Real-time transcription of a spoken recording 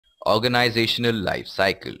Organizational life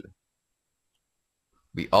cycle.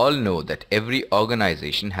 We all know that every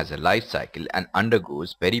organization has a life cycle and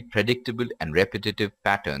undergoes very predictable and repetitive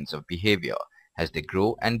patterns of behavior as they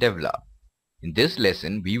grow and develop. In this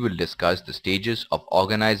lesson, we will discuss the stages of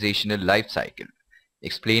organizational life cycle,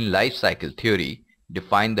 explain life cycle theory,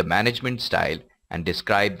 define the management style, and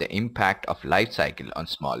describe the impact of life cycle on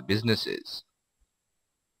small businesses.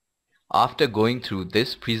 After going through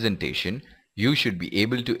this presentation, you should be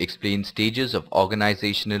able to explain stages of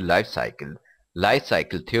organizational life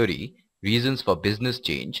cycle theory, reasons for business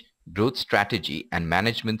change, growth strategy and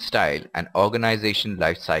management style, and organization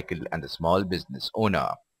life cycle and the small business owner.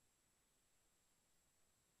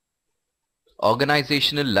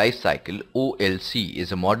 Organizational life cycle (OLC)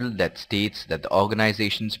 is a model that states that the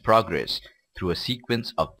organization's progress through a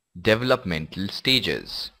sequence of developmental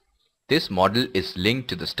stages. This model is linked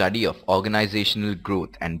to the study of organizational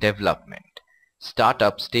growth and development.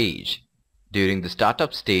 Startup stage. During the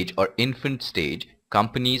startup stage or infant stage,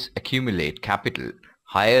 companies accumulate capital,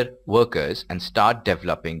 hire workers, and start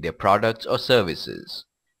developing their products or services.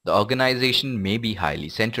 The organization may be highly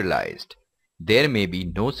centralized. There may be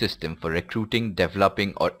no system for recruiting,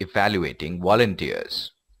 developing, or evaluating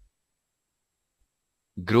volunteers.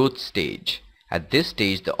 Growth stage. At this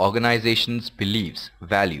stage, the organization's beliefs,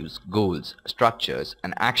 values, goals, structures,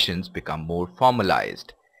 and actions become more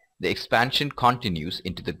formalized. The expansion continues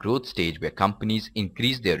into the growth stage where companies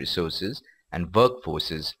increase their resources and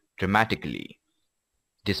workforces dramatically.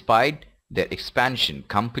 Despite their expansion,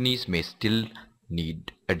 companies may still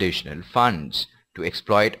need additional funds to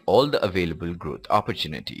exploit all the available growth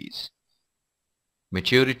opportunities.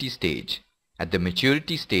 Maturity stage. At the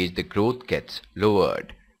maturity stage, the growth gets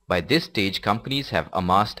lowered. By this stage, companies have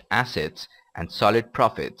amassed assets and solid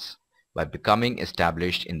profits by becoming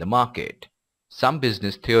established in the market. Some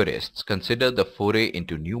business theorists consider the foray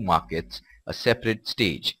into new markets a separate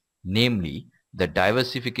stage, namely the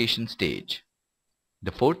diversification stage.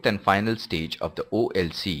 The fourth and final stage of the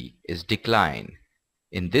OLC is decline.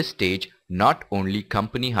 In this stage, not only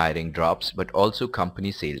company hiring drops but also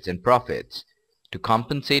company sales and profits. To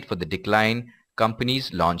compensate for the decline,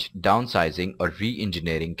 companies launch downsizing or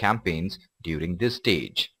re-engineering campaigns during this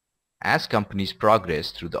stage. As companies progress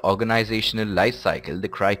through the organizational life cycle, the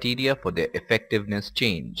criteria for their effectiveness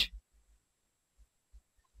change.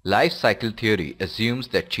 Life cycle theory assumes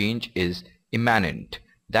that change is immanent,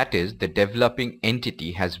 that is, the developing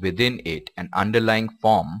entity has within it an underlying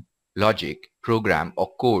form, logic, program, or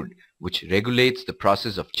code which regulates the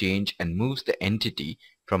process of change and moves the entity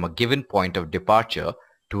from a given point of departure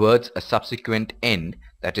towards a subsequent end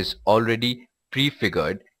that is already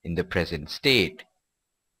prefigured in the present state.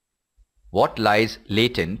 What lies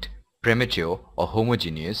latent, premature, or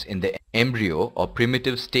homogeneous in the embryo or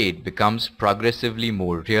primitive state becomes progressively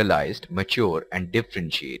more realized, mature, and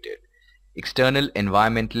differentiated. External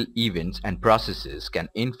environmental events and processes can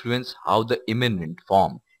influence how the immanent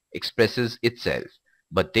form expresses itself,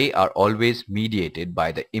 but they are always mediated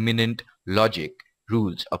by the immanent logic,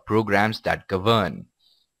 rules, or programs that govern.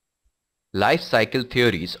 Life cycle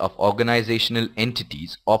theories of organizational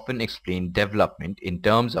entities often explain development in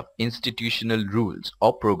terms of institutional rules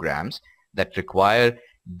or programs that require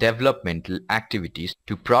developmental activities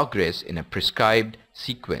to progress in a prescribed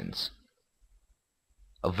sequence.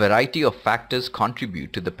 A variety of factors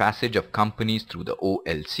contribute to the passage of companies through the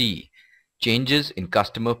OLC. Changes in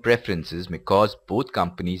customer preferences may cause both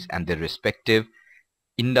companies and their respective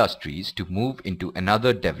industries to move into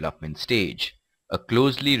another development stage. A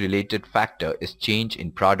closely related factor is change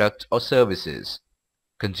in products or services.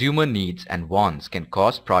 Consumer needs and wants can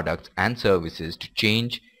cause products and services to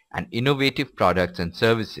change, and innovative products and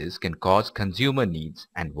services can cause consumer needs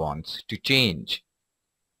and wants to change.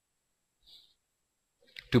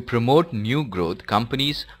 To promote new growth,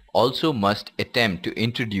 companies also must attempt to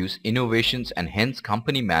introduce innovations, and hence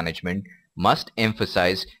company management must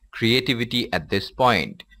emphasize creativity at this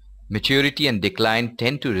point. Maturity and decline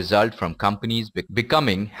tend to result from companies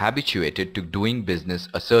becoming habituated to doing business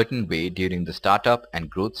a certain way during the startup and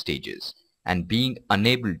growth stages, and being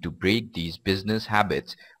unable to break these business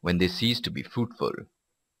habits when they cease to be fruitful.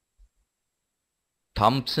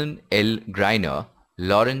 Thompson L. Greiner,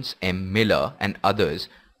 Lawrence M. Miller, and others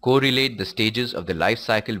correlate the stages of the life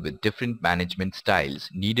cycle with different management styles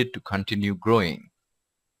needed to continue growing.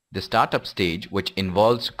 The startup stage, which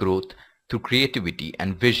involves growth through creativity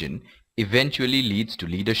and vision, eventually leads to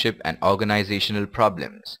leadership and organizational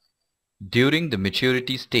problems. During the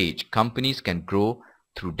maturity stage, companies can grow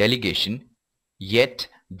through delegation, yet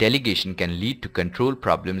delegation can lead to control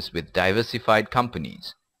problems with diversified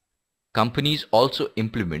companies. Companies also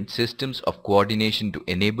implement systems of coordination to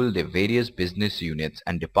enable their various business units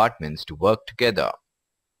and departments to work together.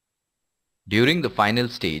 During the final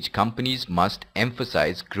stage, companies must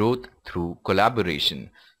emphasize growth through collaboration,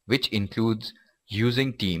 which includes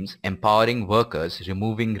using teams, empowering workers,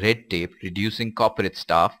 removing red tape, reducing corporate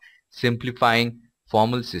staff, simplifying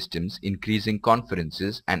formal systems, increasing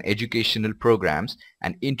conferences and educational programs,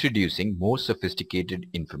 and introducing more sophisticated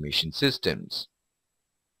information systems.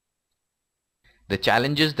 The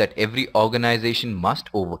challenges that every organization must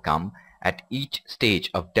overcome at each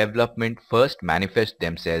stage of development first manifest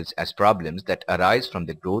themselves as problems that arise from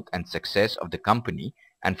the growth and success of the company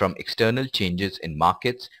and from external changes in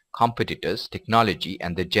markets, competitors, technology,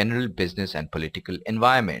 and the general business and political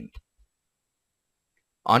environment.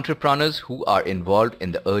 Entrepreneurs who are involved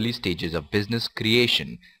in the early stages of business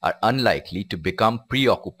creation are unlikely to become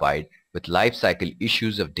preoccupied with life cycle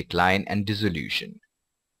issues of decline and dissolution.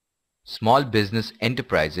 Small business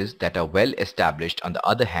enterprises that are well established, on the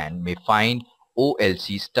other hand, may find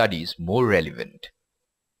OLC studies more relevant.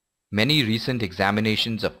 Many recent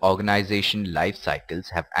examinations of organization life cycles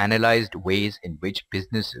have analyzed ways in which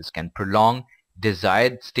businesses can prolong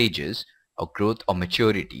desired stages of growth or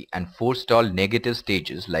maturity and forestall negative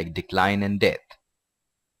stages like decline and death.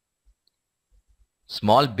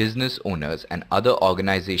 Small business owners and other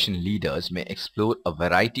organization leaders may explore a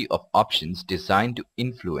variety of options designed to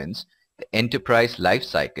influence the enterprise life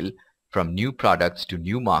cycle, from new products to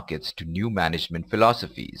new markets to new management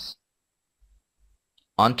philosophies.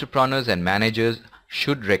 Entrepreneurs and managers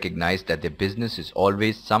should recognize that their business is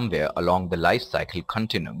always somewhere along the life cycle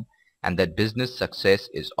continuum, and that business success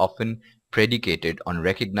is often predicated on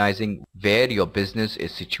recognizing where your business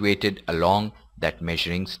is situated along that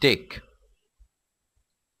measuring stick.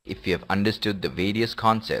 If you have understood the various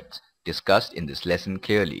concepts discussed in this lesson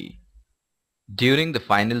clearly. During the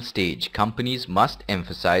final stage, companies must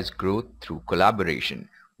emphasize growth through collaboration,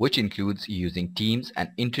 which includes using teams and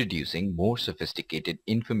introducing more sophisticated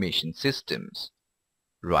information systems.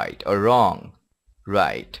 Right or wrong?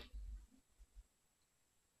 Right.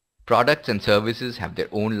 Products and services have their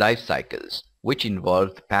own life cycles, which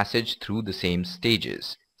involve the passage through the same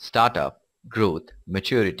stages: startup, growth,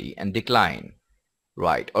 maturity, and decline.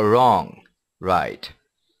 Right or wrong? Right.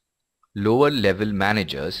 Lower level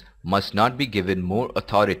managers must not be given more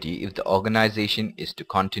authority if the organization is to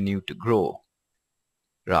continue to grow.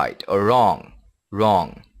 Right or wrong?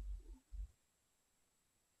 Wrong.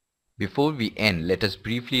 Before we end, let us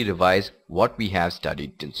briefly revise what we have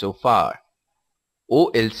studied till so far.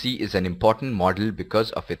 OLC is an important model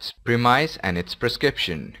because of its premise and its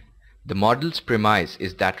prescription. The model's premise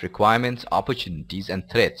is that requirements, opportunities, and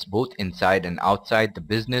threats both inside and outside the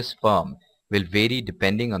business firm will vary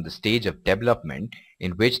depending on the stage of development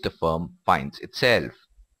in which the firm finds itself.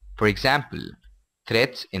 For example,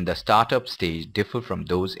 threats in the startup stage differ from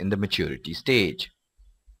those in the maturity stage.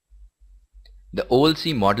 The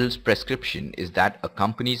OLC model's prescription is that a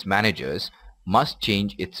company's managers must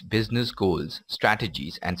change its business goals,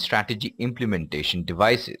 strategies, and strategy implementation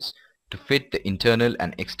devices to fit the internal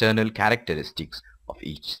and external characteristics of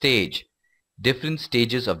each stage. Different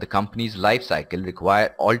stages of the company's life cycle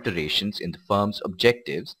require alterations in the firm's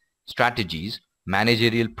objectives, strategies,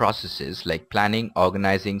 managerial processes like planning,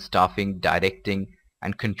 organizing, staffing, directing,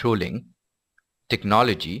 and controlling,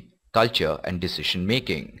 technology, culture, and decision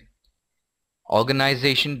making.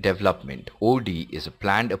 Organization development (OD) is a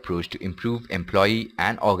planned approach to improve employee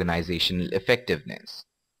and organizational effectiveness.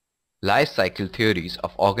 Life cycle theories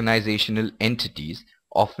of organizational entities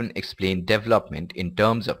often explain development in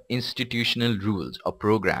terms of institutional rules or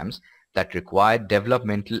programs that require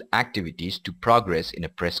developmental activities to progress in a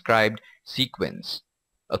prescribed sequence.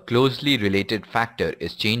 A closely related factor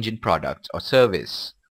is change in products or service.